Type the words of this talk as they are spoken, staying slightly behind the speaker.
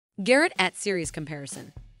Garrett at Series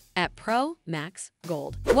Comparison. At Pro, Max,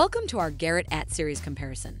 Gold. Welcome to our Garrett at Series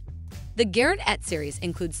comparison. The Garrett at Series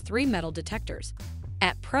includes 3 metal detectors,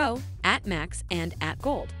 at Pro, at Max, and at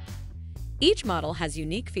Gold. Each model has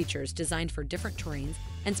unique features designed for different terrains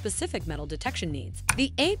and specific metal detection needs.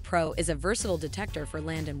 The 8 Pro is a versatile detector for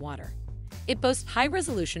land and water. It boasts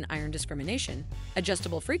high-resolution iron discrimination,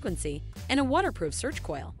 adjustable frequency, and a waterproof search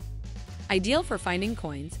coil. Ideal for finding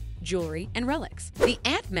coins, jewelry, and relics. The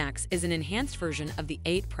at Max is an enhanced version of the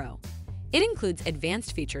 8 Pro. It includes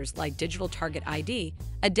advanced features like digital target ID,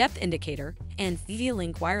 a depth indicator, and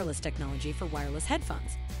V-Link wireless technology for wireless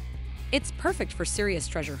headphones. It's perfect for serious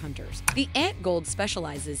treasure hunters. The at Gold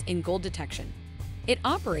specializes in gold detection. It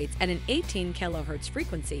operates at an 18 kHz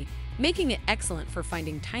frequency, making it excellent for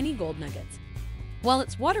finding tiny gold nuggets. While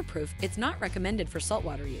it's waterproof, it's not recommended for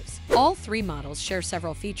saltwater use. All 3 models share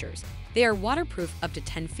several features. They are waterproof up to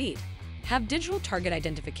 10 feet, have digital target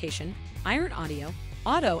identification, iron audio,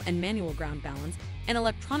 auto and manual ground balance, and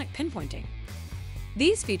electronic pinpointing.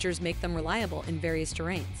 These features make them reliable in various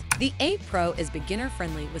terrains. The 8 Pro is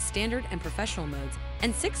beginner-friendly with standard and professional modes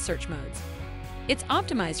and 6 search modes. It's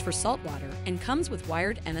optimized for saltwater and comes with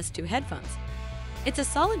wired MS2 headphones. It's a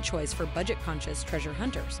solid choice for budget-conscious treasure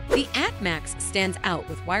hunters. The at Max stands out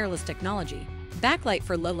with wireless technology, backlight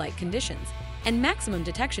for low-light conditions, and maximum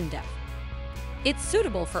detection depth. It's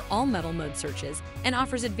suitable for all metal mode searches and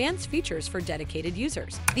offers advanced features for dedicated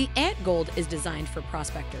users. The at Gold is designed for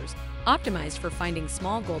prospectors, optimized for finding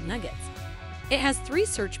small gold nuggets. It has 3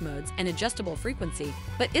 search modes and adjustable frequency,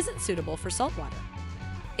 but isn't suitable for saltwater.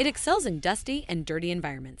 It excels in dusty and dirty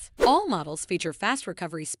environments. All models feature fast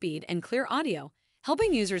recovery speed and clear audio,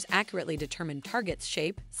 helping users accurately determine targets'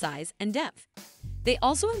 shape, size, and depth. They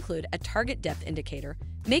also include a target depth indicator,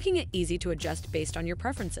 making it easy to adjust based on your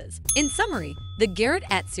preferences. In summary, the Garrett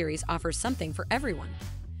at Series offers something for everyone.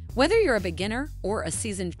 Whether you're a beginner or a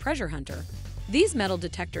seasoned treasure hunter, these metal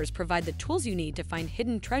detectors provide the tools you need to find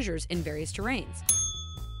hidden treasures in various terrains.